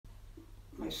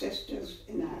sisters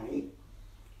and I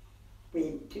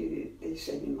went to the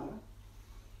cinema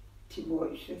to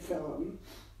watch the film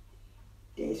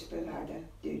Desperada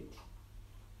Dude.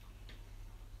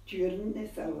 During the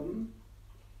film,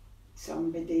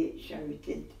 somebody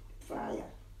shouted,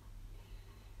 "Fire."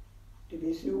 There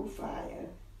was no fire.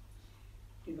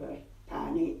 There were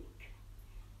panic.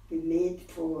 We made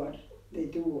for the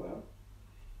door,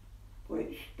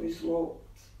 which was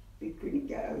locked. We couldn't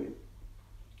get out.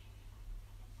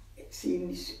 It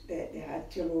seems that they had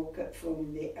to lock it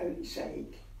from the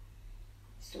outside,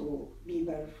 so we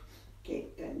were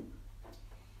kept in.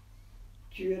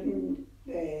 During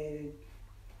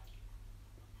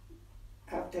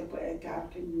after what had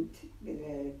happened with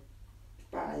the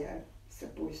fire,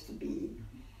 supposed to be,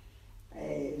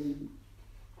 a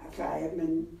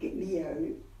fireman got me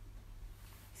out,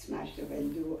 smashed the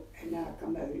window, and I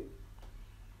come out,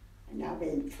 and I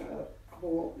went for a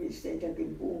walk instead of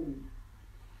going home.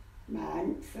 My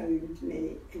aunt found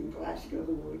me in Glasgow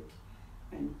Road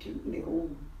and took me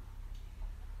home.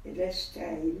 By this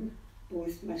time,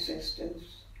 both my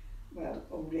sisters were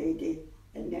already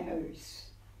in the house.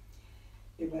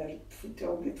 There were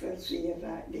photographers there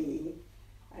that day,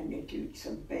 and they took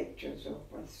some pictures of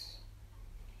us.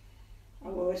 I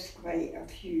lost quite a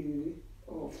few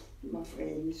of my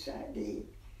friends that day,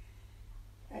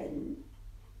 and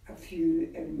a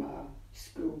few in my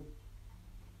school,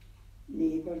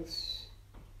 neighbours.